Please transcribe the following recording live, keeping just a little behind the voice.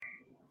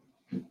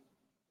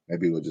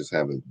maybe we'll just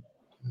have it.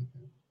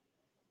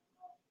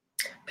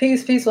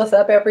 Peace, peace. What's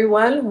up,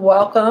 everyone?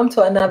 Welcome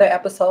to another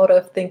episode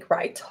of Think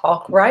Right,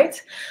 Talk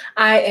Right.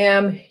 I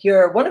am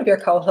one of your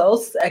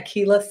co-hosts,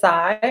 Akila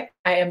Sai.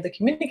 I am the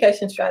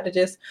communication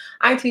strategist.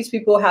 I teach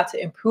people how to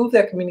improve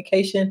their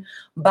communication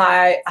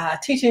by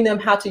teaching them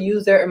how to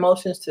use their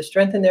emotions to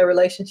strengthen their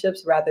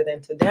relationships rather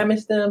than to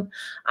damage them.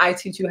 I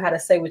teach you how to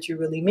say what you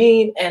really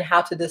mean and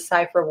how to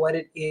decipher what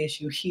it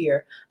is you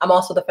hear. I'm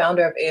also the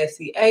founder of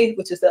ASCA,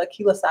 which is the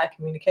Akila Sai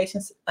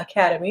Communications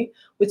Academy,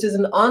 which is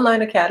an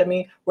online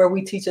academy where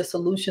we teach a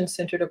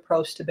solution-centered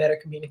approach to better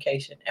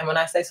communication. And when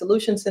I say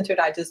solution-centered,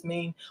 I just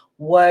mean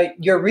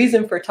what your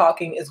reason for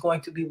talking is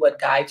going to be what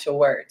guides your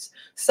words.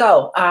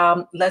 So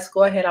let's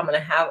go ahead. I'm going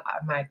to have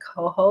my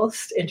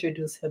co-host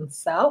introduce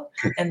himself,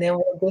 and then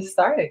we'll get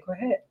started. Go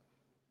ahead.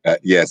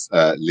 Yes,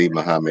 Lee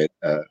Muhammad.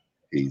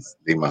 He's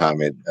Lee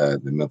Muhammad, the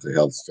mental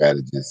health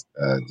strategist,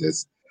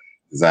 just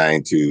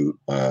designed to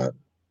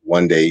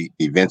one day,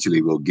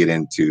 eventually we'll get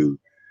into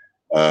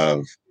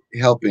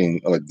helping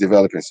or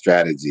developing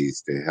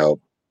strategies to help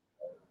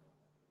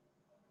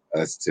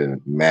us to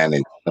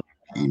manage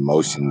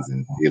emotions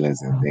and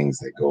feelings and things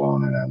that go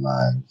on in our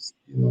lives.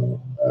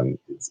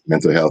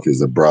 Mental health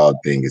is a broad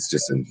thing. It's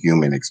just a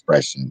human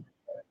expression.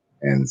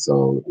 And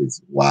so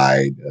it's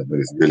wide, but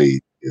it's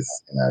really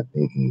is in our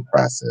thinking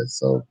process.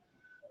 So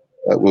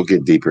we'll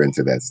get deeper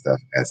into that stuff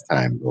as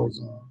time goes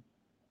on.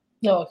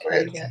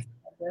 Okay,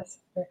 yes.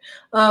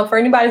 For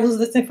anybody who's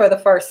listening for the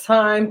first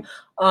time,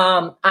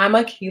 I'm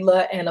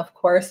Akila, and of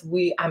course,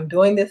 I'm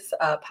doing this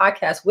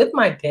podcast with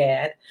my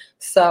dad.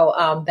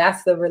 So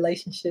that's the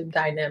relationship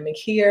dynamic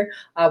here.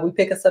 We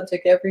pick a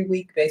subject every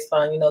week based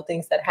on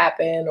things that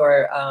happen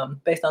or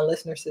based on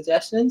listener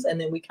suggestions, and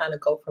then we kind of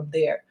go from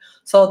there.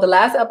 So the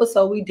last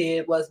episode we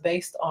did was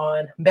based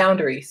on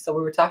boundaries. So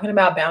we were talking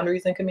about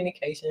boundaries in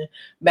communication,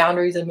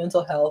 boundaries in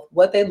mental health,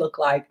 what they look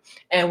like,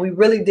 and we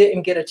really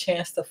didn't get a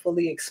chance to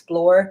fully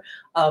explore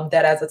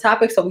that as a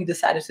topic. So we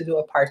decided to do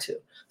a part 2.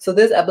 So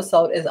this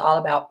episode is all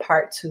about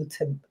part 2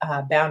 to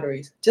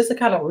boundaries. Just to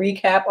kind of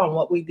recap on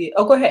what we did.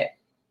 Oh, go ahead.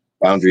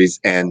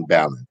 Boundaries and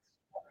balance.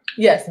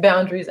 Yes,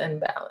 boundaries and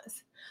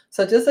balance.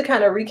 So just to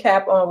kind of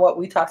recap on what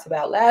we talked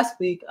about last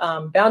week,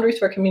 boundaries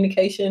for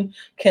communication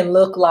can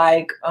look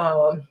like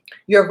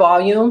your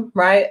volume,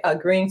 right?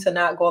 Agreeing to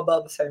not go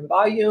above a certain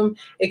volume.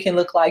 It can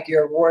look like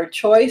your word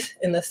choice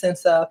in the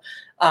sense of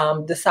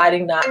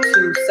deciding not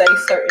to say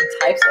certain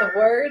types of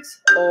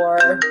words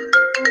or...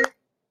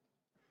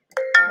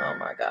 Oh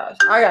my gosh.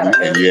 I gotta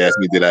and you asked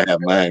me, did I have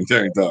mine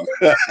turned off?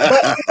 But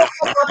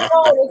my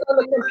phone is on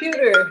the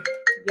computer.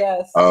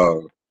 Yes.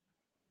 Oh.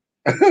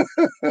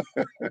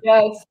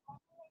 Yes.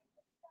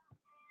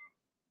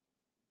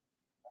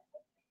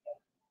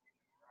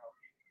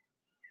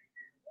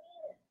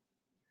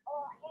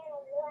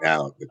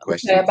 Now the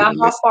question to the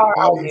listening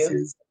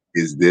audience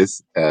is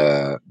this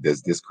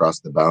does this cross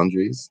the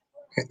boundaries?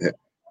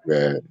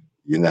 Where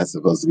you're not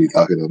supposed to be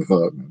talking on the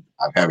phone.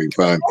 I'm having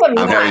fun.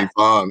 I'm having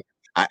fun.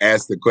 I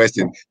asked the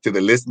question to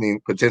the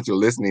potential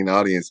listening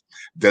audience,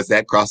 does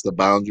that cross the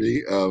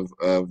boundary of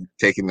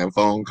taking a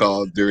phone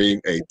call during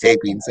a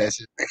taping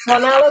session? Well,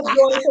 now let's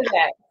go into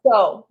that.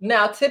 So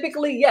now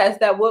typically, yes,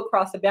 that would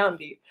cross the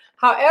boundary.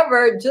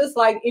 However, just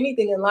like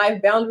anything in life,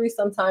 boundaries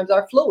sometimes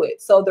are fluid.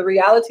 So the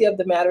reality of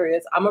the matter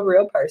is I'm a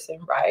real person,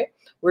 right?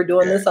 We're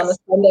doing this on a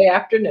Sunday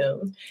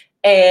afternoon.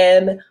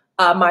 And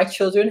my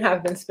children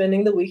have been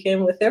spending the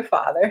weekend with their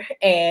father.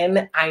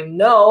 And I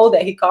know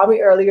that he called me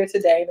earlier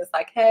today and it's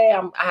like, hey,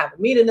 I have a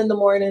meeting in the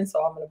morning,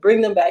 so I'm going to bring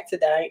them back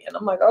today. And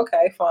I'm like,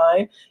 okay,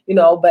 fine.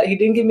 But he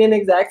didn't give me an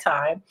exact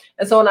time.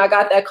 And so when I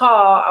got that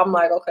call, I'm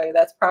like, okay,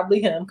 that's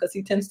probably him because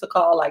he tends to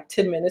call like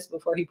 10 minutes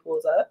before he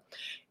pulls up.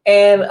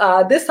 And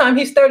this time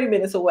he's 30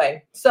 minutes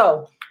away.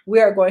 So we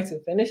are going to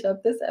finish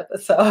up this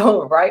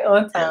episode right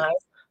on time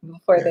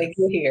before they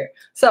get here.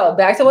 So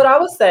back to what I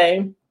was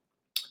saying.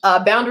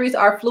 Boundaries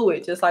are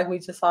fluid, just like we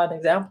just saw an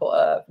example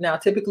of. Now,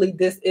 typically,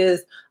 this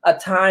is a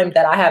time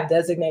that I have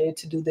designated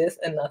to do this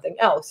and nothing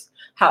else.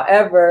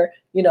 However,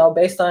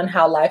 based on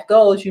how life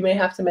goes, you may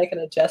have to make an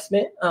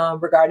adjustment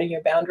regarding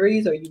your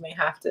boundaries, or you may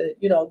have to,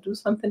 do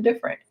something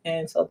different.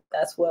 And so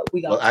that's what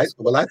we got.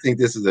 Well, I think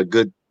this is a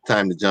good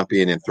time to jump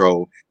in and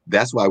throw.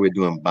 That's why we're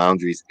doing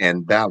boundaries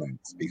and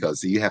balance,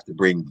 because you have to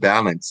bring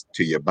balance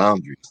to your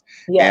boundaries.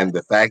 Yes. And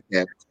the fact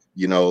that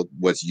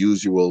what's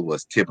usual,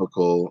 what's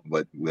typical,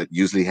 what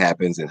usually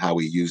happens and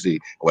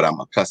what I'm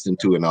accustomed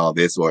to and all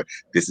this, or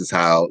this is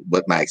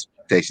what my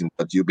expectations,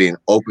 but you being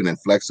open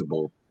and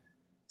flexible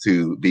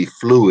to be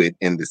fluid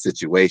in the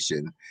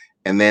situation.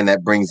 And then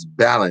that brings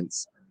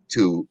balance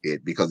to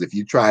it, because if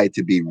you try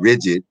to be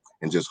rigid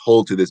and just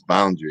hold to this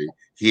boundary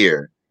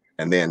here,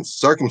 and then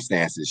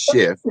circumstances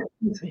shift,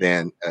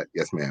 then,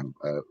 yes, ma'am,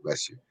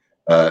 bless you.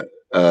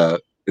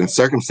 And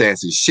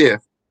circumstances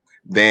shift,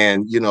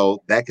 then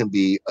that can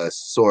be a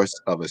source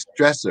of a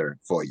stressor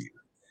for you,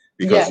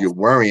 because you're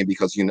worrying,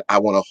 because I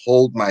want to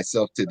hold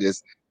myself to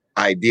this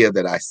idea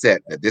that I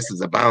set, that this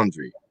is a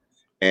boundary.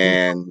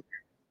 And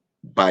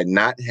by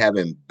not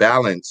having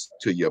balance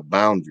to your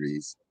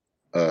boundaries,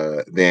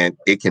 then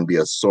it can be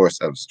a source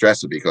of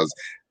stressor because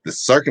the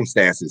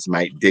circumstances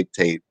might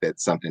dictate that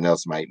something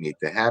else might need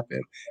to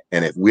happen.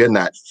 And if we're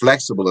not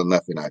flexible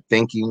enough in our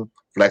thinking,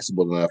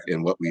 flexible enough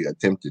in what we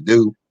attempt to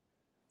do,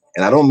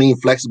 and I don't mean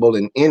flexible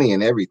in any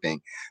and everything.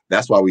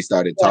 That's why we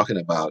started talking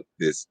about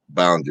this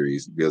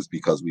boundaries,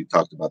 because we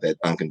talked about that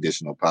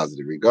unconditional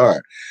positive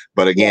regard.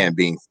 But again,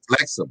 being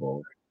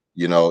flexible,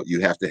 you know,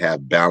 you have to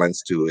have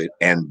balance to it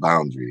and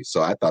boundaries.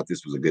 So I thought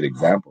this was a good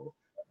example.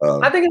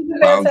 I think it's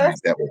a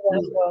fantastic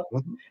example.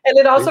 And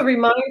it also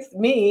reminds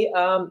me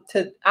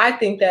I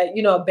think that,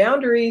 you know,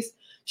 boundaries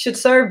should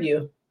serve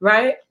you,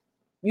 right?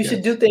 You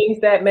should do things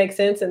that make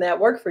sense and that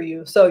work for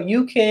you. So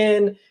you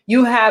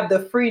have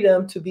the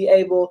freedom to be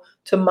able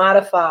to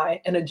modify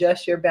and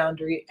adjust your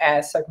boundary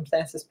as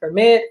circumstances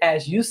permit,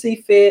 as you see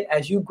fit,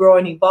 as you grow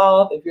and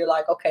evolve. If you're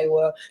like, okay,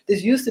 well,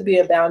 this used to be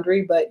a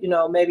boundary, but, you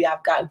know, maybe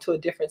I've gotten to a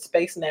different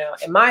space now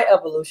in my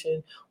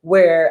evolution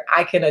where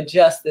I can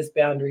adjust this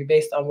boundary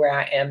based on where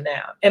I am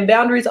now. And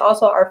boundaries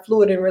also are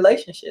fluid in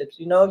relationships.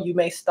 You know, you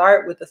may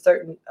start with a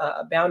certain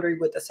boundary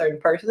with a certain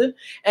person.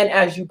 And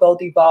as you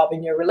both evolve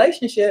in your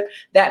relationship,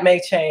 that may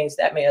change,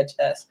 that may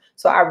adjust.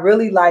 So I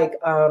really like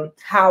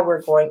how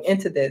we're going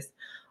into this.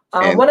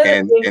 And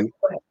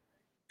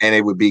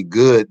it would be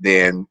good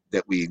then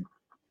that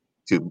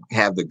to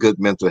have the good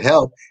mental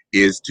health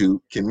is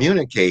to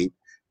communicate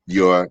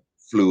your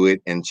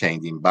fluid and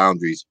changing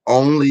boundaries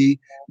only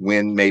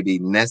when maybe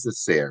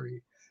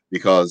necessary.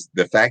 Because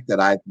the fact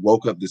that I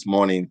woke up this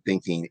morning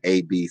thinking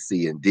A, B,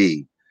 C, and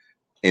D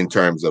in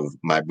terms of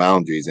my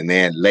boundaries, and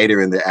then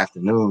later in the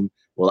afternoon,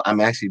 well, I'm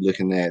actually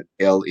looking at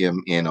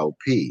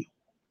LMNOP.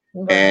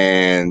 Right.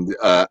 And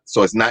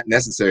so it's not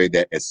necessary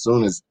that as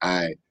soon as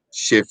I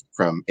shift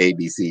from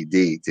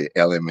ABCD to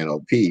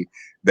LMNOP,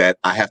 that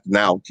I have to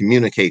now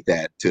communicate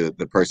that to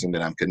the person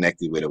that I'm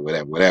connected with or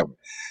whatever.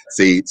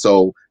 See,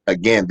 so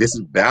again, this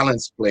is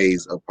balance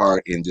plays a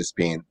part in just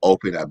being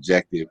open,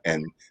 objective,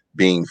 and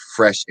being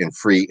fresh and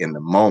free in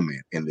the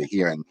moment, in the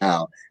here and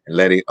now, and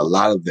letting a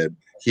lot of the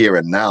here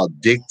and now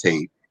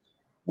dictate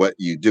what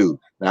you do.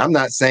 Now, I'm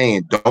not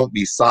saying don't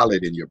be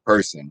solid in your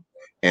person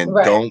and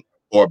don't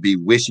or be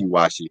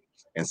wishy-washy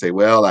and say,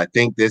 well, I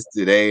think this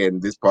today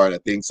and this part, I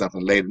think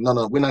something later.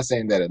 No, we're not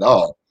saying that at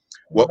all.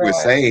 What we're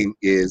saying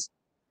is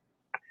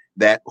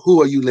that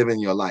who are you living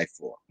your life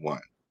for? One,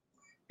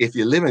 if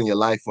you're living your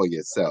life for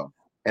yourself,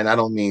 and I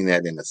don't mean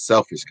that in a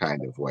selfish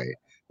kind of way,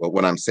 but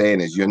what I'm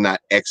saying is you're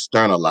not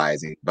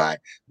externalizing by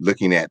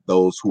looking at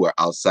those who are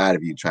outside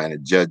of you, trying to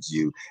judge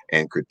you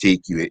and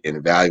critique you and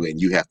evaluate.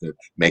 And you have to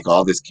make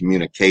all these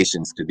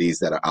communications to these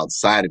that are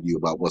outside of you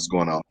about what's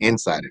going on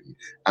inside of you.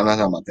 I'm not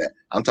talking about that.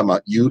 I'm talking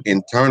about you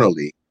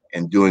internally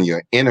and doing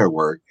your inner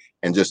work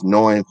and just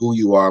knowing who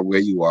you are, where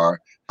you are,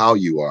 how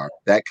you are,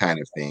 that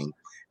kind of thing.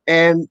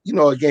 And, you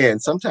know,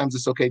 again, sometimes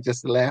it's okay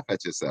just to laugh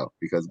at yourself,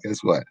 because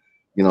guess what?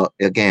 You know,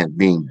 again,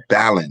 being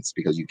balanced,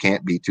 because you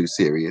can't be too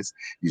serious.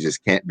 You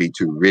just can't be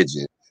too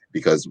rigid,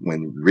 because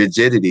when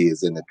rigidity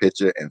is in the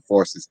picture and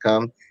forces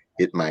come,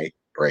 it might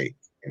break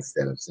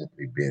instead of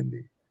simply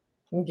bending.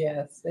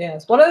 Yes.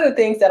 One of the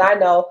things that I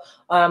know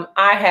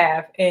I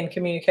have in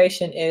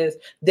communication is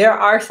there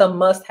are some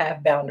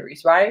must-have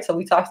boundaries, right? So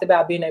we talked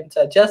about being able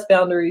to adjust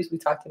boundaries. We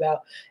talked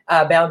about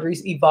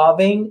boundaries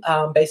evolving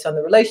based on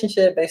the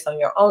relationship, based on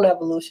your own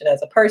evolution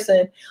as a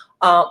person.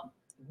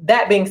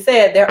 That being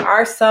said, there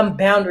are some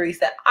boundaries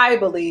that I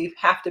believe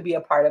have to be a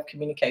part of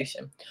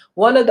communication.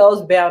 One of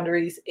those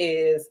boundaries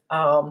is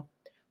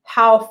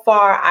how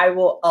far I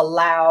will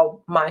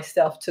allow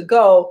myself to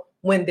go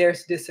when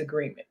there's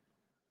disagreement.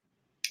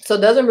 So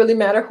it doesn't really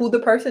matter who the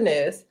person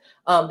is.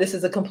 This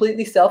is a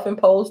completely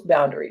self-imposed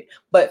boundary.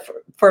 But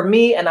for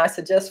me, and I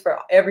suggest for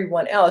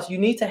everyone else, you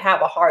need to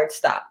have a hard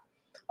stop.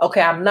 Okay,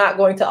 I'm not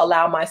going to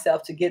allow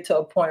myself to get to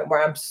a point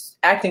where I'm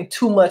acting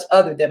too much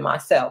other than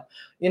myself,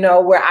 you know,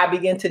 where I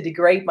begin to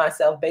degrade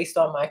myself based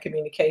on my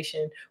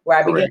communication, where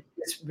I begin to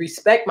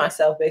disrespect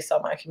myself based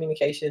on my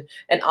communication,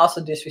 and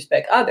also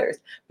disrespect others.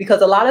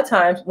 Because a lot of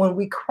times when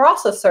we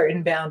cross a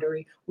certain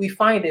boundary, we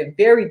find it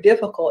very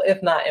difficult,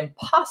 if not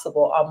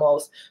impossible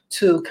almost,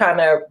 to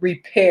kind of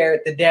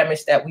repair the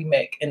damage that we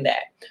make in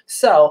that.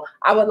 So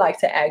I would like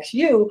to ask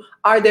you,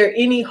 are there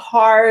any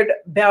hard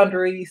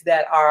boundaries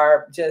that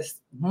are just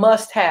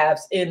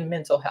must-haves in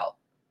mental health?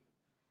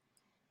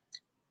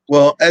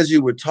 Well, as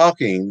you were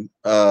talking,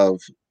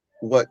 of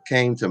what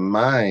came to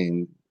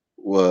mind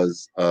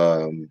was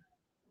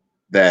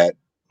that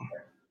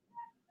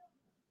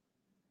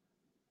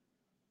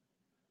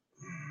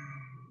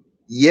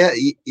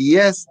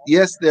yes,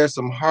 there's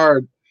some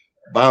hard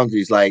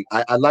boundaries. Like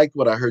I liked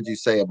what I heard you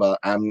say about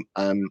I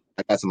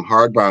got some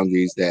hard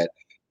boundaries that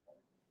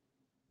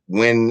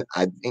when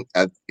I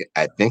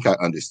think I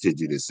understood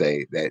you to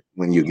say that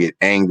when you get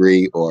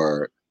angry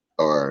or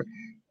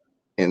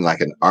in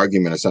like an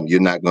argument or something, you're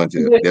not going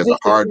to, there's a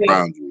hard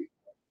boundary.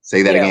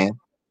 Say that again.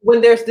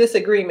 When there's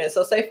disagreement.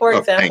 So say, for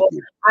example,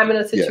 I'm in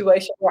a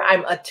situation where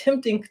I'm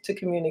attempting to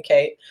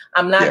communicate.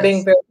 I'm not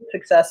being very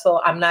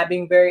successful. I'm not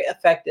being very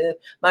effective.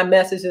 My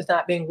message is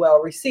not being well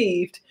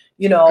received.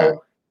 You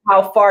know,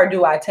 how far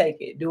do I take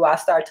it? Do I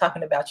start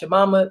talking about your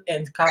mama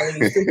and calling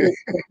you stupid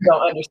because you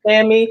don't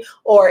understand me?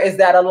 Or is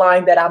that a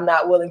line that I'm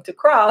not willing to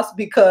cross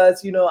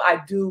because,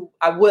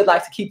 I would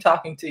like to keep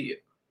talking to you?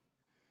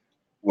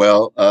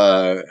 Well,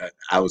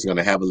 I was going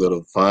to have a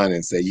little fun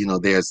and say,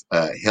 there's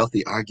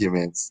healthy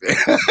arguments.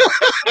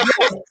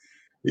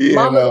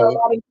 Mamas are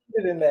not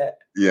included in that.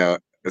 Yeah.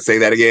 Say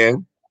that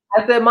again.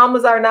 I said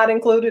mamas are not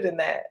included in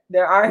that.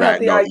 There are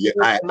healthy arguments.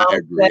 Yeah, I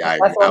agree. I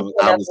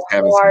was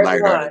having some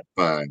lighthearted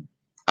fun.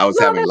 I was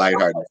having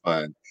lighthearted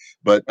fun.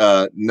 But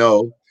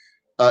no,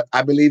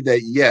 I believe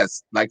that,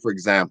 yes, like, for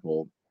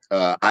example,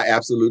 I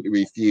absolutely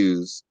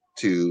refuse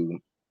to,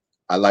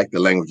 I like the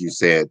language you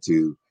said,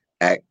 to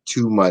act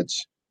too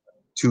much,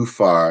 too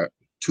far,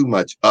 too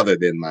much other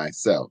than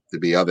myself, to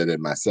be other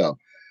than myself.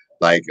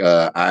 Like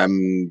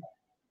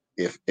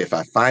if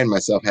I find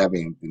myself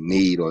having the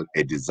need or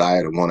a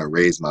desire to want to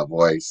raise my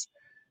voice,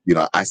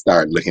 I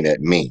start looking at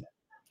me.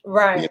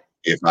 Right.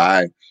 If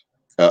I,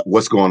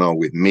 what's going on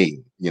with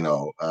me?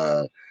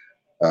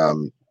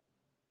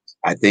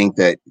 I think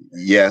that,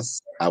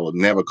 yes, I will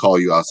never call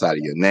you outside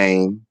of your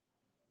name.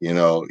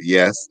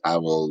 Yes, I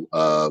will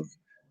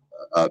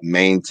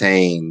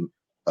maintain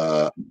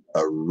a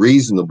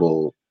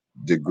reasonable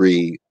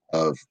degree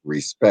of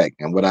respect.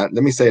 And let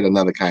me say it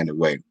another kind of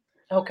way.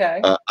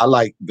 Okay. I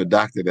like the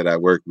doctor that I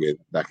work with,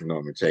 Dr.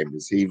 Norman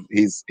Chambers.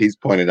 He's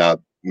pointed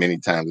out many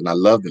times, and I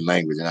love the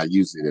language, and I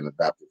use it and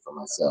adopt it for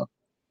myself.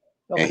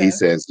 Okay. And he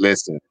says,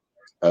 listen,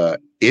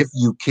 if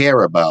you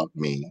care about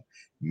me,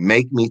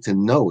 make me to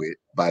know it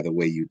by the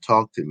way you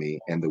talk to me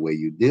and the way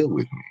you deal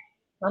with me.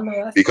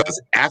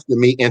 Because after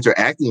me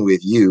interacting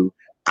with you,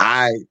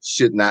 I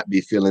should not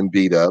be feeling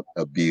beat up,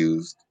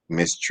 abused,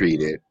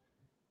 mistreated.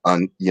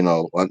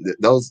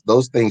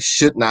 Those things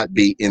should not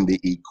be in the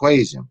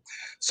equation.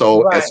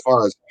 So as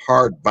far as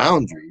hard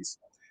boundaries,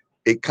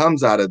 it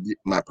comes out of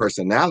my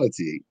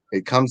personality.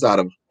 It comes out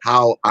of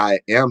how I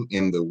am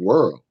in the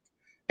world.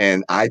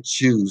 And I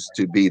choose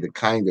to be the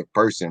kind of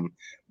person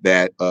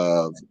that,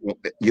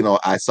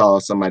 I saw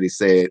somebody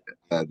say it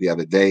the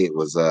other day. It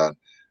was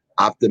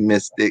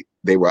optimistic.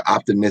 They were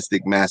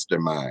optimistic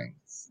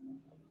masterminds.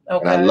 Okay.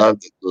 And I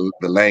loved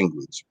the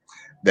language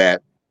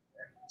that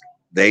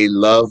they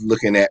love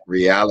looking at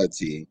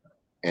reality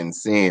and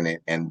seeing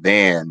it, and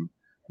then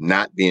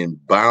not being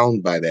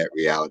bound by that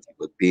reality,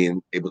 but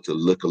being able to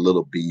look a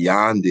little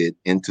beyond it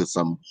into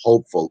some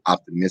hopeful,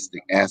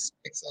 optimistic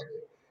aspects of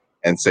it,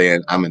 and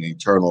saying, I'm an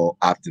eternal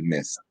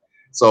optimist.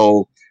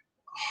 So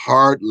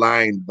hard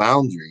line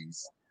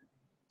boundaries,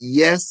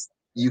 yes,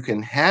 you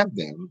can have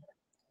them,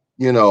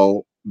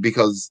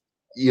 because,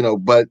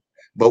 but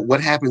what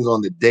happens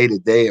on the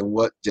day-to-day and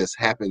what just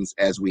happens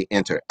as we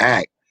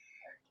interact,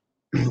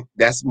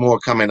 that's more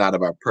coming out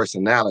of our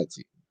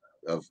personality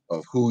of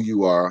who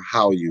you are,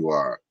 how you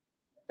are,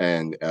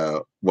 and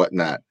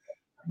whatnot.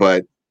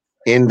 But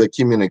in the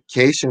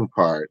communication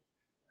part,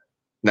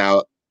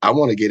 now I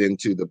want to get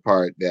into the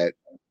part that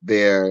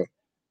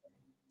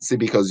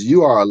because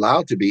you are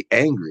allowed to be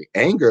angry.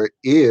 Anger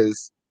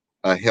is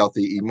a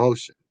healthy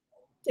emotion.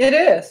 It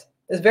is.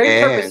 It's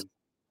very purposeful.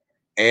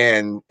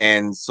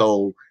 And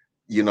so,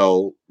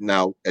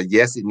 now,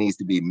 yes, it needs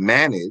to be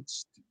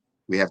managed.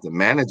 We have to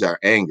manage our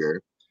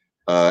anger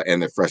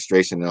and the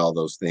frustration and all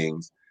those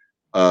things.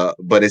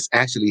 But it's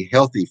actually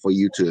healthy for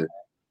you to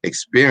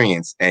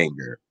experience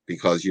anger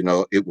because,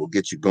 it will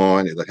get you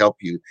going. It'll help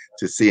you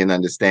to see and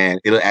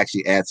understand. It'll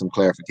actually add some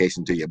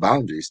clarification to your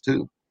boundaries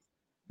too.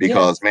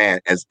 Because, man,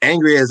 as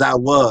angry as I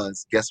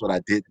was, guess what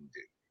I didn't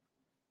do?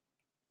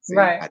 See,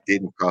 I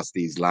didn't cross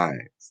these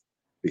lines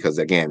because,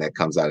 again, that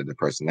comes out of the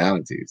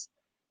personalities.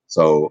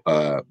 So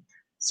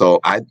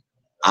I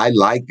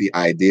like the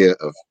idea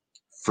of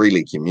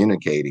freely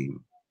communicating,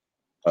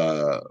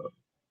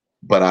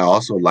 but I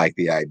also like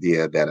the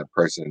idea that a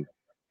person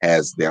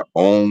has their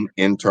own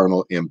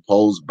internal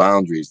imposed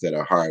boundaries that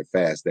are hard,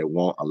 fast, that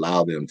won't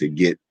allow them to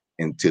get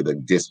into the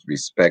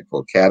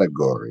disrespectful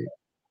category.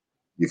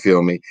 You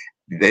feel me?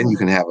 Then you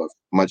can have a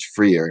much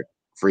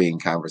freeing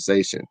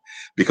conversation.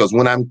 Because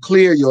when I'm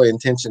clear your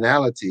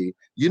intentionality,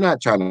 you're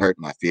not trying to hurt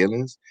my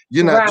feelings.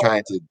 You're not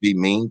trying to be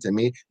mean to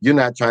me. You're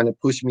not trying to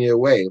push me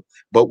away.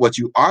 But what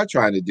you are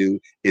trying to do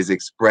is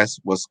express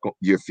what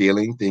you're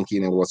feeling,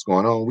 thinking, and what's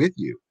going on with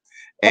you.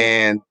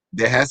 And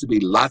there has to be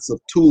lots of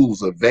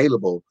tools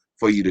available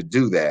for you to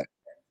do that.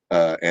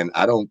 And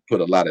I don't put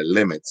a lot of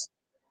limits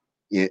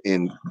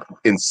in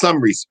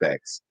some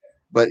respects.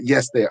 But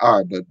yes, there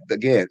are. But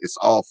again, it's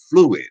all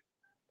fluid.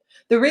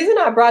 The reason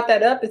I brought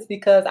that up is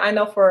because I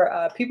know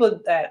for people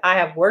that I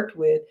have worked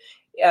with,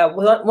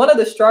 one of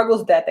the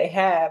struggles that they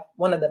have,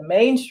 one of the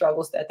main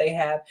struggles that they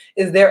have,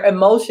 is their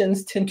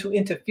emotions tend to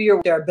interfere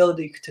with their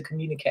ability to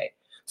communicate.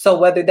 So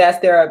whether that's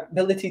their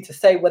ability to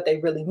say what they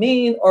really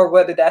mean, or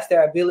whether that's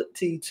their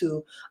ability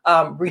to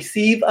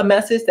receive a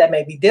message that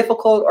may be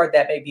difficult or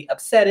that may be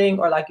upsetting,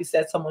 or like you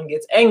said, someone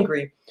gets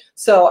angry.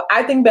 So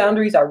I think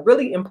boundaries are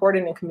really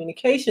important in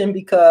communication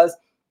because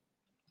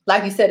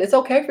like you said, it's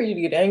okay for you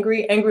to get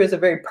angry. Anger is a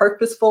very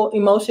purposeful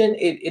emotion.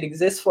 It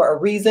exists for a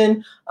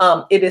reason.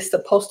 It is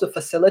supposed to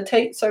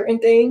facilitate certain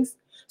things.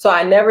 So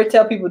I never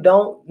tell people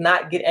don't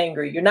not get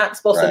angry. You're not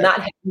supposed to not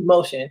have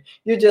emotion.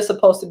 You're just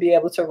supposed to be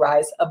able to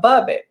rise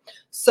above it.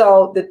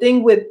 So the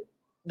thing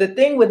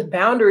with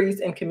boundaries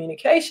and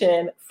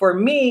communication for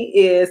me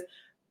is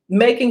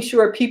making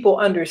sure people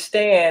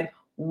understand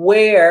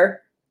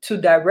where to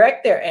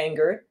direct their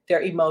anger,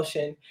 their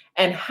emotion,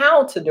 and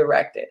how to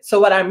direct it. So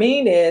what I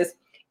mean is,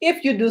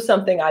 if you do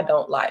something I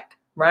don't like,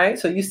 right?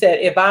 So you said,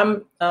 if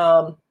I'm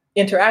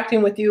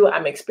interacting with you,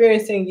 I'm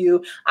experiencing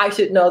you, I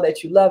should know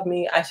that you love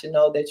me. I should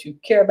know that you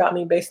care about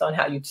me based on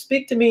how you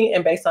speak to me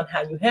and based on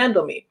how you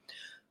handle me.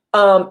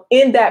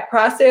 In that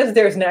process,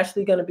 there's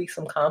naturally going to be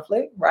some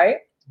conflict, right?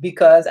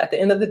 Because at the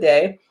end of the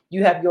day,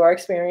 you have your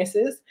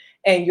experiences,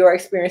 and your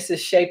experiences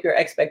shape your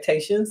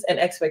expectations, and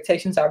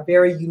expectations are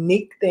very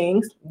unique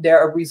things.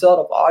 They're a result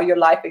of all your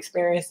life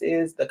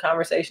experiences, the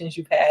conversations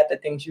you've had, the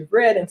things you've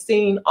read and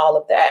seen, all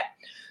of that.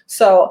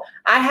 So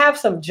I have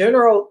some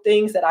general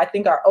things that I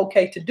think are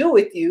okay to do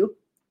with you,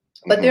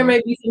 but there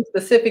may be some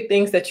specific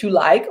things that you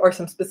like or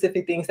some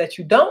specific things that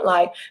you don't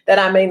like that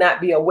I may not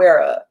be aware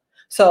of.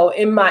 So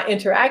in my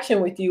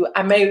interaction with you,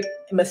 I may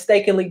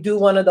mistakenly do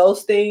one of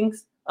those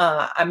things.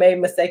 I may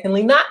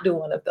mistakenly not do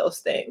one of those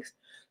things.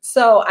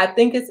 So I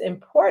think it's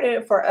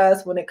important for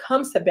us when it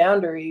comes to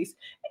boundaries,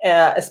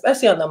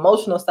 especially on the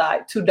emotional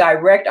side, to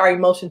direct our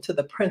emotion to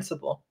the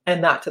principle and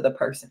not to the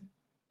person.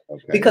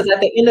 Okay. Because at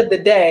the end of the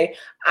day,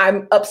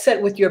 I'm upset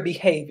with your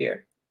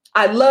behavior.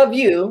 I love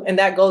you, and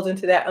that goes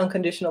into that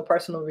unconditional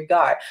personal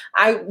regard.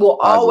 I will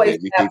always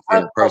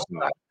have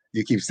personal.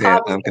 You keep saying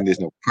positive,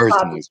 unconditional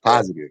personal is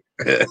positive.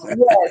 Yes,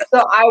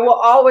 so I will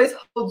always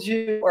hold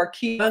you or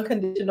keep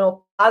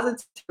unconditional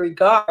positive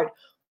regard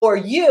for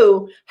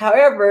you.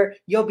 However,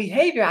 your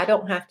behavior, I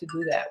don't have to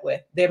do that with.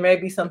 There may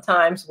be some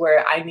times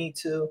where I need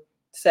to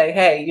say,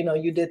 hey,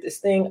 you did this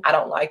thing. I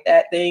don't like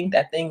that thing.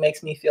 That thing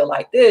makes me feel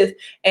like this.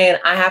 And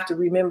I have to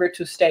remember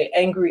to stay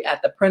angry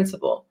at the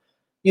principle,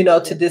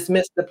 to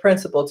dismiss the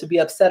principle, to be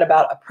upset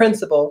about a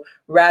principle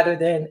rather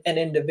than an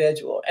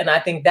individual. And I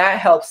think that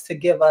helps to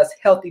give us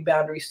healthy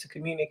boundaries to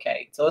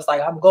communicate. So it's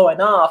like, I'm going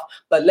off,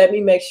 but let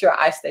me make sure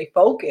I stay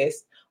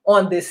focused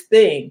on this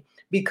thing,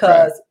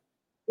 because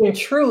in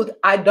truth,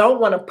 I don't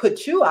want to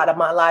put you out of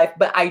my life,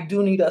 but I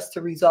do need us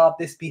to resolve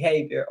this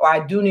behavior, or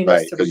I do need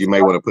us to, because you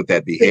may want to put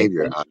that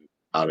behavior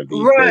out of the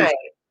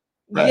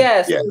equation.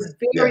 Yes, it's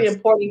very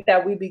important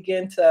that we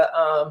begin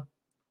to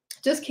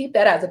just keep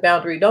that as a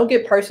boundary. Don't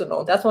get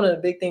personal. That's one of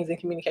the big things in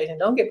communication.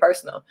 Don't get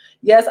personal.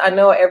 Yes, I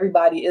know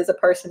everybody is a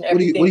person. What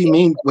do you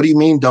mean? What do you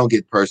mean? Don't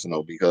get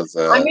personal? Because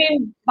I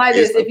mean by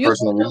this, if you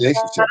personal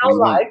relationship, I don't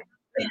like,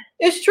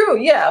 it's true,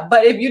 yeah.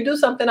 But if you do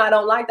something I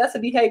don't like, that's a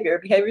behavior.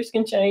 Behaviors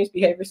can change.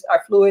 Behaviors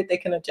are fluid. They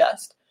can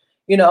adjust.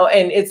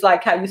 And it's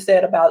like how you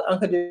said about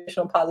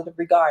unconditional positive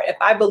regard. If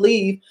I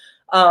believe,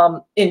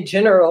 in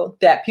general,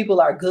 that people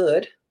are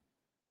good,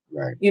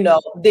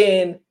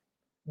 then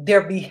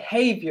their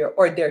behavior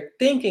or their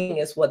thinking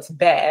is what's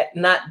bad,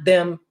 not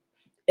them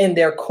in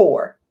their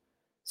core.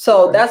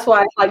 So that's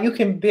why you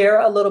can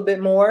bear a little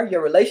bit more.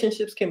 Your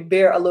relationships can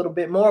bear a little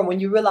bit more when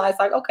you realize,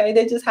 like, okay,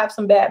 they just have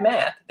some bad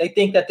math. They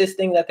think that this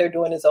thing that they're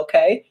doing is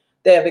okay.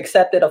 They have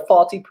accepted a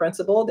faulty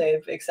principle.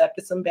 They've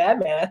accepted some bad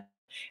math.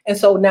 And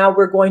so now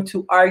we're going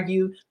to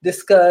argue,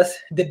 discuss,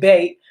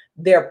 debate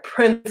their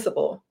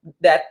principle,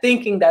 that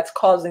thinking that's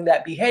causing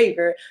that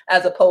behavior,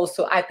 as opposed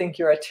to, I think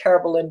you're a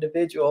terrible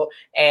individual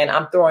and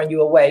I'm throwing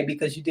you away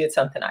because you did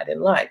something I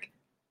didn't like.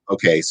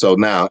 Okay, so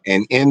now,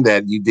 and in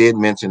that you did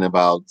mention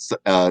about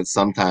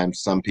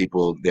sometimes some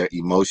people, their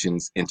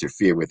emotions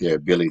interfere with their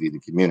ability to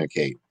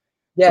communicate.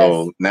 Yes.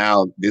 So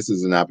now this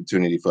is an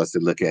opportunity for us to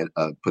look at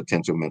a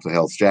potential mental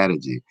health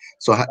strategy.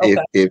 So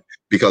if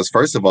because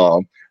first of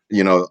all,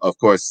 of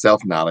course,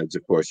 self-knowledge,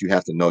 of course, you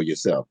have to know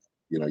yourself.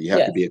 You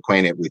have to be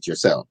acquainted with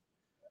yourself,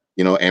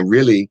 and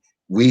really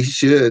we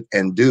should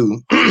and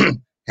do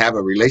have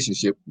a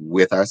relationship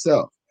with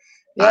ourselves.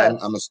 Yes.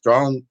 I'm a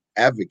strong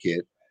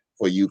advocate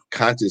for you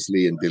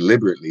consciously and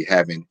deliberately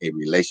having a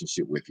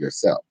relationship with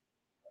yourself.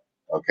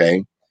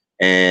 Okay.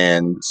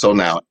 And so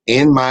now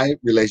in my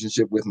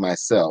relationship with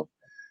myself,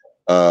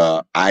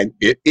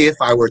 if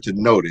I were to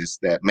notice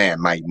that, man,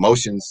 my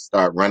emotions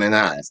start running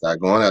high, start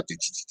going up,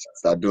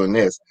 start doing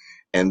this,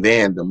 and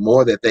then the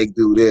more that they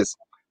do this,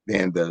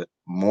 then the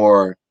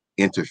more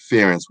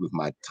interference with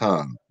my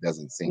tongue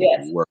doesn't seem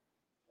to work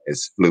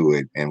as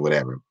fluid and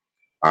whatever.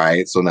 All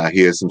right. So now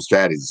here's some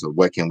strategies. So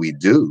what can we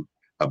do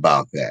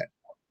about that?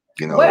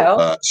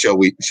 Shall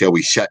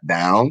we shut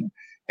down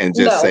and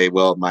just say,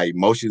 well, my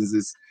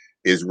emotions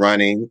is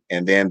running,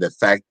 and then the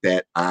fact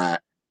that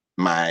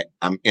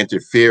I'm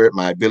interfered,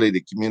 my ability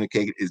to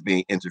communicate is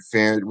being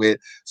interfered with.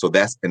 So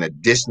that's an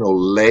additional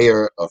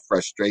layer of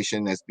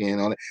frustration that's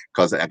being on it,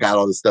 because I got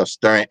all this stuff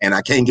stirring and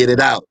I can't get it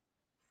out.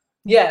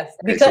 Yes,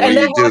 because so and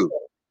that happens.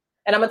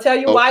 And I'm gonna tell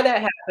you why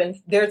that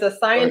happens. There's a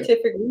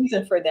scientific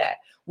reason for that.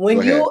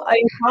 When you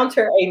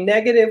encounter a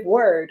negative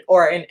word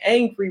or an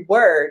angry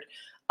word,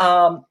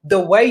 the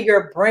way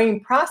your brain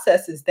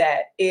processes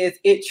that is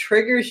it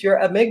triggers your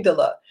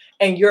amygdala,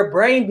 and your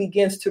brain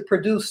begins to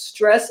produce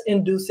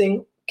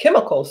stress-inducing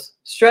chemicals,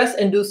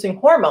 stress-inducing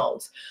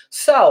hormones.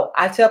 So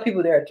I tell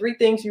people there are 3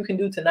 things you can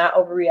do to not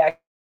overreact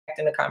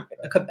in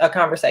a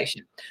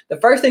conversation. The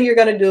first thing you're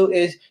going to do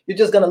is you're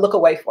just going to look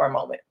away for a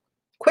moment.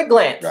 Quick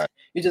glance. Right.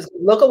 You just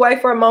look away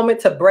for a moment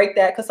to break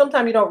that, because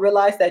sometimes you don't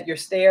realize that your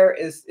stare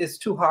is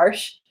too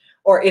harsh,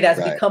 or it has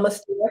become a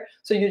stare.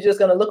 So you're just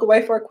going to look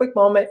away for a quick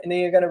moment, and then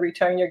you're going to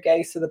return your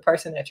gaze to the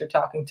person that you're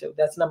talking to.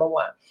 That's number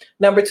 1.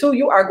 Number 2,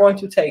 you are going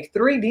to take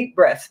 3 deep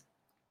breaths.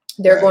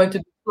 They're going to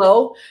be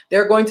slow.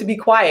 They're going to be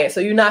quiet. So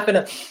you're not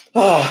going to,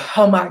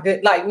 oh my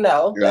good. Like,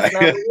 no, that's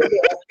not what you're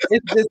doing.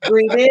 It's just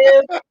breathe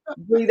in,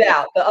 breathe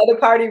out. The other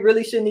party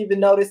really shouldn't even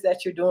notice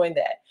that you're doing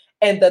that.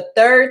 And the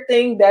third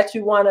thing that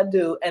you want to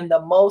do, and the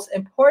most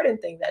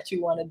important thing that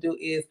you want to do,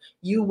 is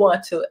you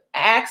want to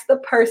ask the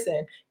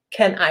person,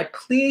 can I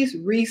please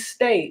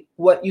restate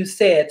what you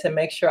said to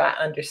make sure I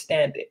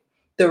understand it?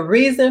 The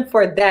reason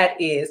for that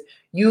is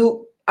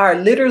you are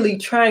literally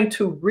trying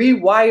to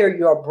rewire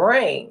your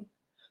brain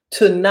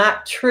to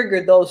not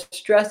trigger those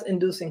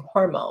stress-inducing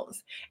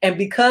hormones. And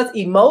because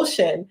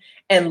emotion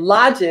and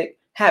logic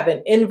have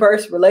an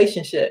inverse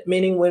relationship,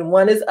 meaning when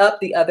one is up,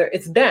 the other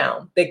is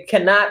down. They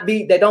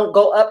don't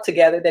go up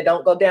together, they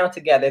don't go down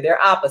together.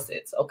 They're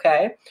opposites,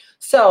 okay?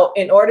 So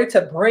in order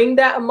to bring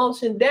that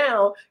emotion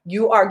down,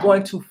 you are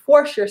going to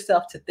force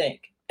yourself to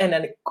think. And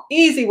an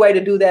easy way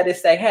to do that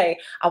is say, hey,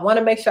 I want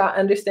to make sure I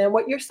understand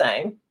what you're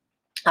saying.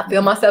 I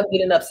feel myself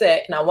getting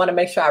upset, and I want to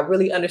make sure I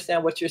really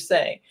understand what you're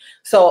saying.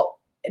 So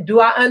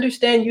do I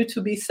understand you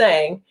to be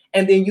saying,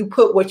 and then you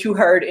put what you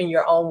heard in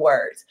your own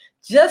words.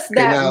 Just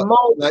that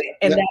moment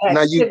and that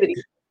activity.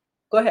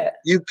 Go ahead.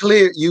 You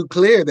clear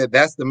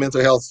that's the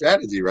mental health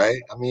strategy,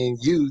 right? I mean,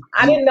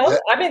 I didn't know.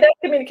 I mean, that's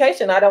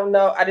communication. I don't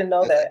know. I didn't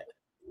know that.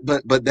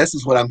 But this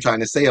is what I'm trying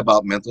to say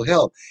about mental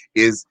health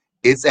is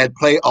it's at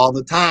play all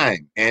the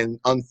time. And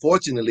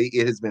unfortunately,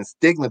 it has been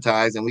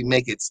stigmatized, and we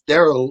make it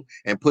sterile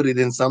and put it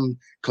in some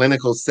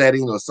clinical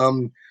setting or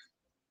some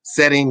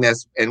setting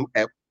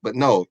but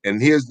no. And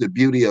here's the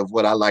beauty of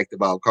what I liked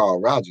about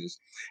Carl Rogers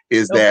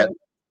is that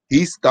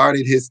he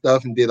started his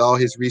stuff and did all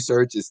his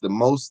research. It's the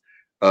most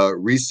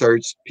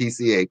research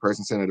PCA,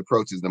 person-centered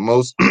approach, is the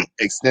most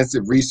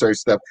extensive research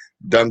stuff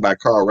done by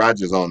Carl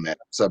Rogers on that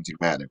subject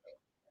matter.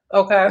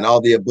 Okay. And all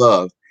the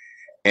above.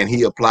 And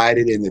he applied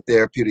it in the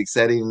therapeutic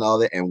setting and all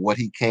that. And what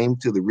he came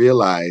to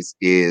realize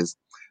is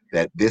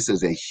that this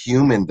is a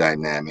human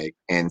dynamic.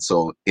 And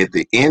so at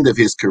the end of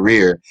his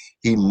career,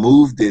 he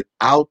moved it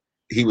out.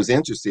 He was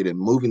interested in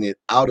moving it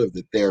out of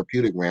the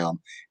therapeutic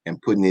realm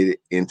and putting it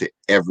into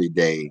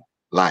everyday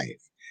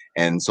life.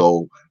 And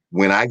so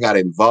when I got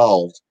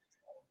involved,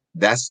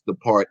 that's the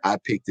part I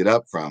picked it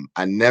up from.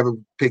 I never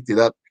picked it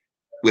up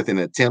with an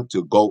attempt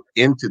to go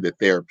into the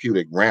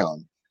therapeutic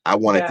realm. I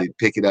wanted to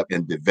pick it up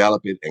and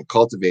develop it and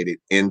cultivate it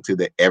into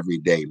the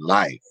everyday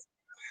life.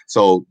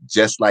 So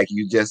just like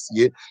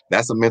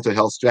that's a mental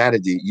health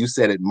strategy. You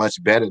said it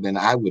much better than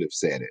I would have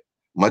said it,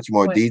 much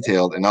more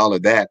detailed and all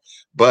of that.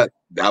 But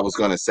I was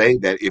going to say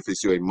that if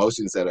it's your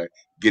emotions that are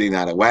getting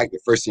out of whack, the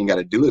first thing you got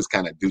to do is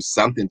kind of do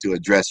something to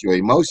address your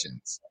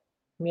emotions.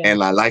 Yeah.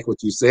 And I like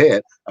what you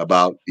said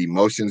about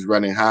emotions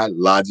running high,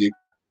 logic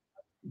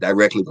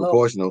directly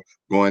proportional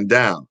going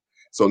down.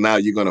 So now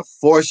you're going to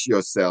force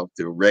yourself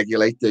to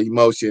regulate the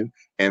emotion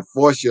and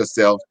force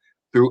yourself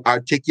through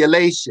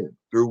articulation,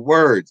 through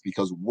words,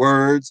 because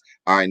words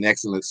are an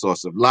excellent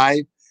source of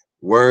life.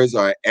 Words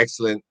are an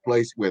excellent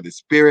place where the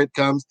spirit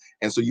comes.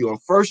 And so you'll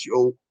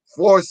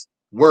force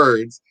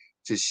words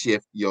to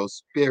shift your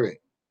spirit.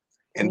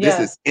 And this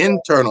is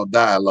internal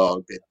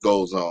dialogue that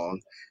goes on.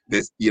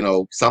 This,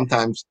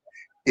 sometimes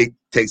it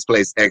takes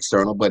place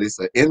external, but it's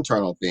an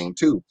internal thing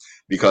too,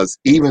 because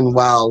even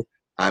while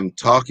I'm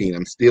talking,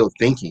 I'm still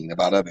thinking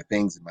about other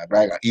things in my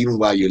background, even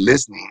while you're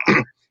listening.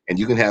 And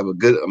you can have a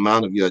good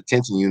amount of your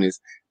attention units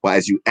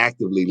as you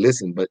actively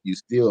listen, but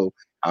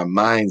our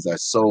minds are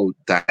so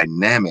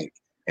dynamic,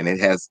 and it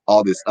has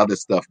all this other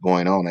stuff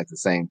going on at the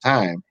same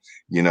time,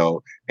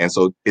 and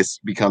so it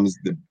becomes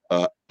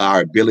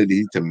our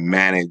ability to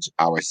manage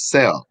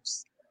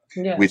ourselves,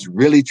 which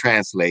really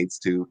translates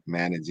to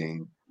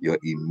managing your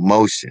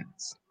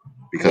emotions,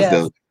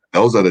 because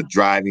those are the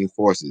driving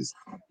forces.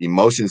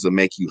 Emotions will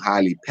make you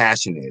highly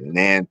passionate. And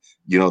then,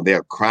 there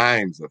are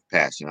crimes of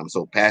passion. I'm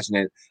so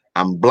passionate,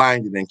 I'm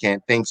blinded and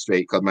can't think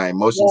straight because my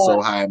emotions so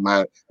high,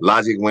 my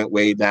logic went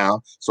way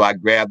down. So I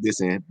grabbed this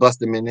and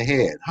bust him in the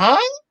head. Huh?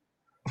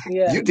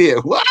 Yeah. You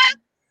did what?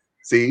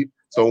 See?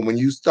 So when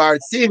you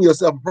start seeing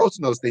yourself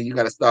approaching those things, you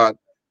got to start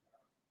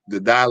the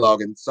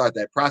dialogue and start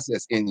that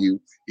process in you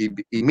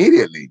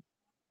immediately.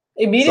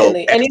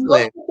 Immediately. So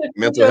excellent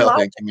mental health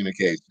and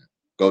communication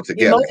go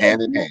together,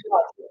 hand in hand.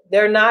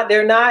 They're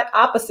not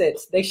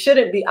opposites. They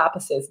shouldn't be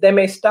opposites. They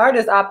may start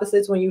as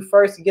opposites when you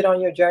first get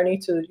on your journey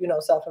to,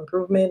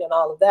 self-improvement and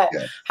all of that.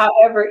 Yeah.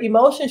 However,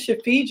 emotion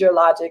should feed your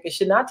logic. It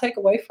should not take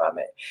away from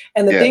it.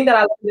 And the thing that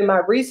I learned in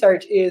my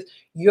research is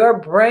your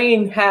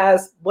brain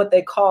has what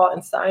they call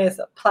in science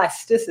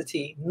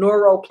plasticity,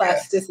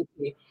 neuroplasticity.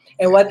 Yes.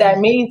 And what that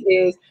means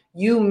is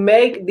you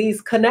make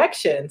these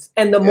connections,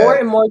 and the more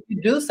and more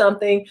you do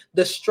something,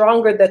 the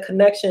stronger the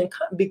connection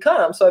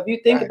becomes. So if you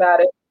think about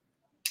it,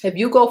 if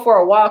you go for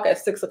a walk at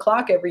 6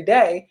 o'clock every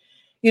day,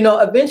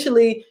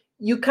 eventually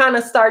you kind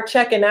of start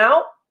checking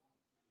out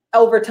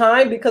over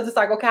time, because it's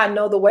like, okay, I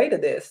know the way to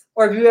this.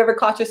 Or if you ever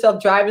caught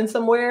yourself driving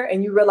somewhere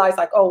and you realize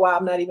like, oh, wow,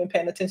 I'm not even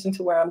paying attention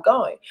to where I'm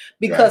going,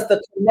 because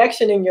the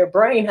connection in your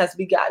brain has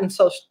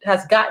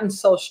gotten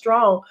so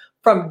strong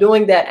from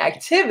doing that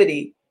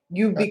activity.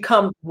 You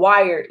become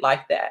wired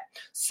like that.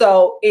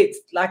 So it's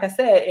like I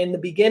said, in the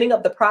beginning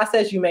of the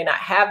process, you may not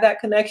have that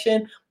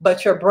connection,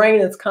 but your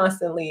brain is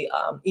constantly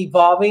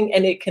evolving,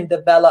 and it can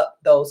develop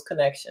those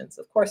connections.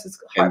 Of course,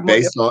 it's hard. And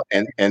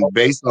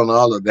based on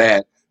all of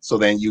that, so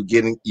then you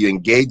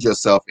engage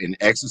yourself in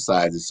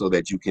exercises so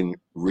that you can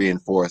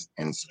reinforce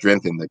and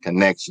strengthen the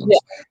connections. Yeah.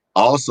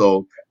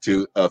 Also,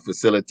 to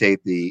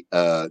facilitate the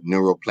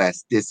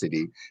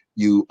neuroplasticity,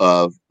 you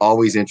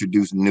always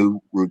introduce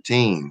new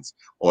routines.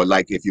 Or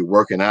like if you're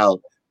working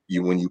out,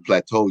 when you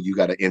plateau, you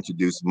got to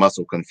introduce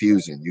muscle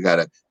confusion. You got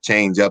to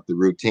change up the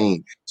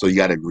routine. So you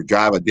got to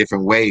drive a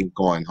different way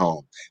going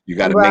home. You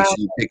got to make sure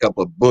you pick up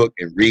a book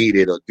and read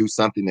it, or do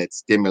something that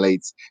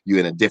stimulates you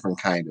in a different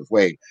kind of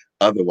way.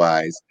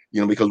 Otherwise,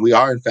 because we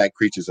are in fact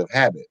creatures of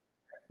habit.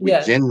 We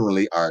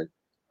genuinely are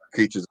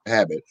creatures of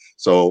habit.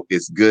 So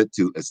it's good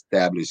to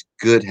establish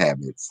good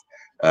habits.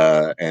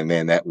 And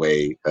then that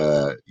way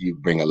you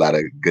bring a lot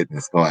of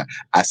goodness going.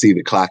 I see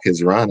the clock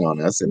has run on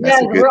us, and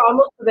we're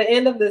almost to the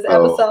end of this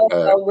episode.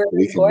 So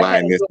we can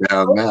wind this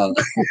down now.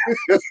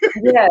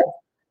 Yes.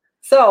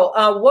 So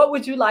what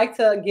would you like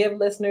to give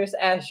listeners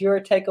as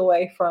your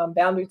takeaway from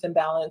Boundaries and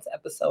Balance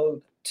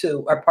episode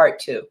 2 or part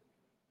 2?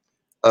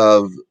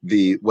 Of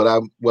what I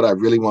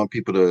really want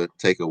people to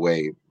take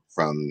away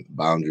from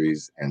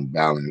Boundaries and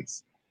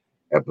Balance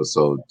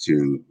episode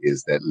 2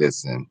 is that,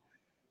 listen,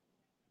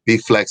 be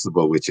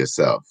flexible with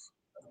yourself.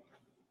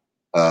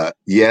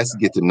 Yes,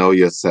 get to know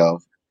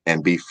yourself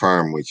and be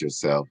firm with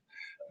yourself,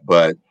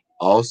 but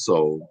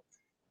also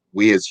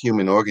we as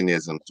human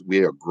organisms,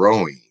 we are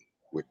growing.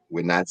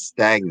 We're not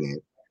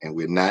stagnant, and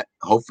we're not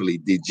hopefully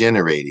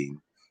degenerating.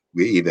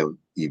 We're either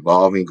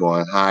evolving,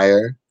 going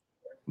higher,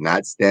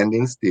 not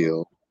standing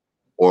still,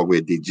 or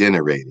we're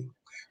degenerating.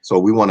 So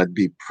we want to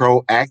be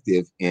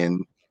proactive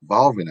in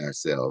evolving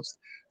ourselves.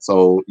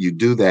 So you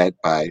do that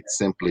by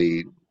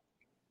simply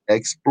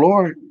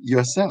explore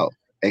yourself.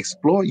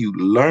 Explore you,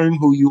 learn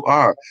who you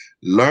are,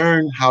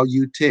 learn how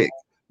you tick,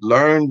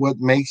 learn what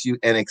makes you,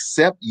 and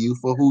accept you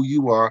for who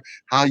you are,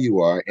 how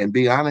you are, and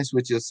be honest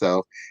with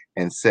yourself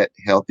and set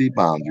healthy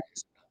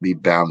boundaries. Be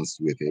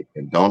balanced with it,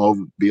 and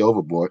don't be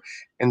overboard,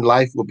 and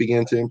life will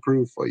begin to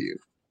improve for you.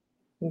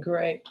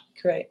 Great.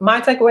 My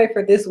takeaway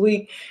for this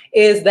week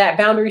is that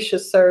boundaries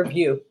should serve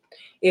you.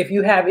 If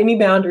you have any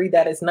boundary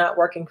that is not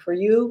working for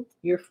you,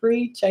 you're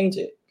free, change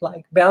it.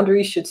 Like,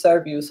 boundaries should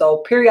serve you. So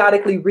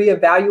periodically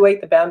reevaluate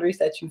the boundaries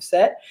that you've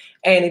set.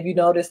 And if you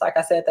notice, like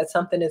I said, that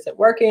something isn't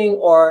working,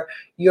 or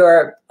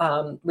your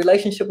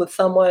relationship with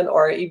someone,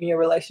 or even your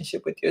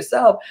relationship with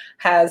yourself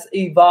has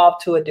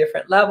evolved to a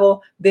different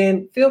level,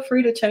 then feel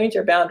free to change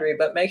your boundary,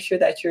 but make sure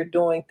that you're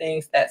doing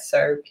things that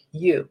serve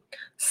you.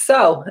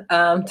 So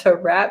to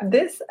wrap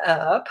this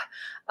up,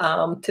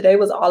 today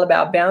was all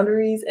about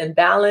boundaries and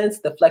balance,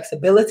 the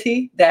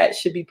flexibility that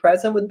should be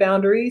present with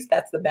boundaries.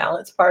 That's the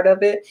balance part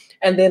of it.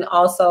 And then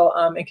also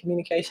in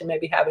communication,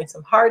 maybe having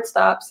some hard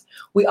stops.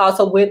 We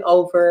also went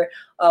over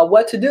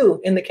what to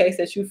do in the case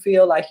that you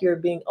feel like you're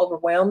being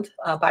overwhelmed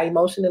by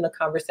emotion in a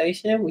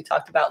conversation. We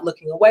talked about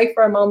looking away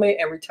for a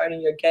moment and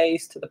returning your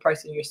gaze to the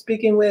person you're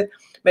speaking with,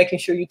 making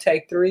sure you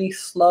take 3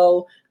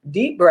 slow,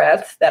 deep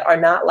breaths that are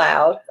not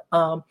loud.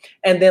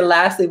 And then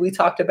lastly, we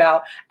talked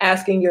about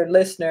asking your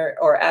listener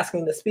or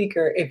asking the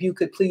speaker if you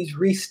could please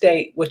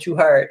restate what you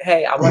heard.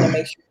 Hey, I want to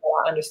make sure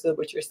I understood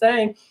what you're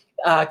saying.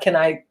 Can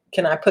I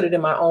put it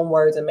in my own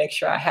words and make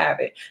sure I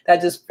have it?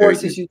 That just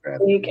forces you to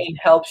think and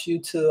helps you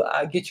to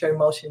get your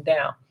emotion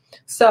down.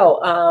 So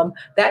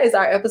that is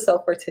our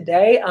episode for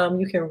today.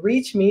 You can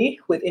reach me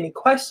with any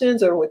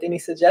questions or with any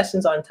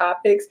suggestions on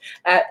topics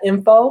at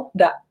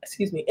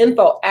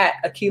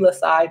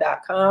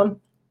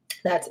info@akilasai.com.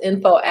 That's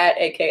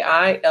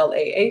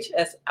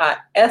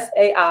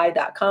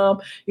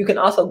info@akilahsai.com. You can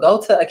also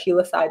go to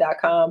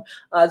akilasai.com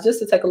just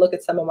to take a look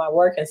at some of my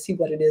work and see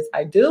what it is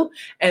I do.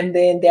 And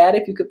then, Dad,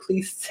 if you could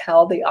please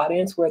tell the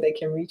audience where they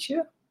can reach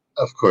you.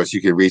 Of course, you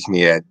can reach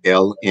me at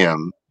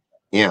LMMCCC,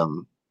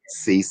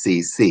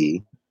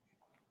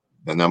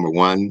 the number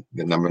 1,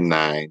 the number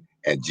 9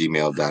 at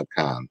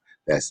gmail.com.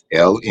 That's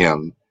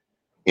LMMCCC,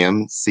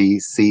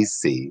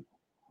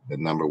 the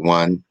number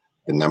 1,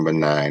 the number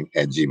 9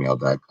 at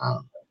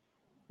gmail.com.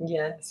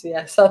 Yes,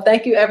 yes. So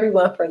thank you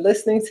everyone for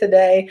listening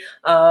today.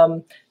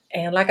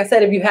 And like I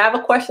said, if you have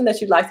a question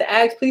that you'd like to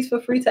ask, please feel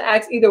free to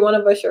ask either one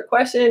of us your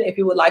question. If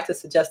you would like to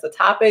suggest a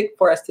topic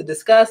for us to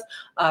discuss,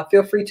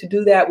 feel free to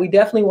do that. We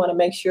definitely want to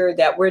make sure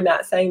that we're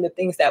not saying the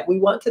things that we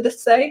want to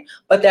say,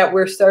 but that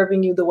we're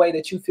serving you the way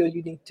that you feel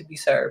you need to be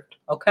served.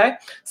 Okay.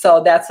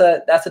 So that's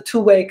a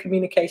two-way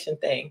communication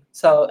thing.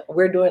 So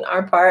we're doing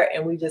our part,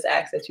 and we just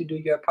ask that you do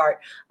your part,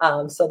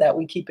 so that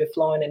we keep it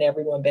flowing and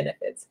everyone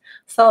benefits.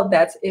 So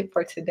that's it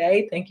for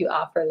today. Thank you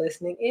all for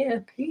listening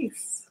in.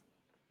 Peace.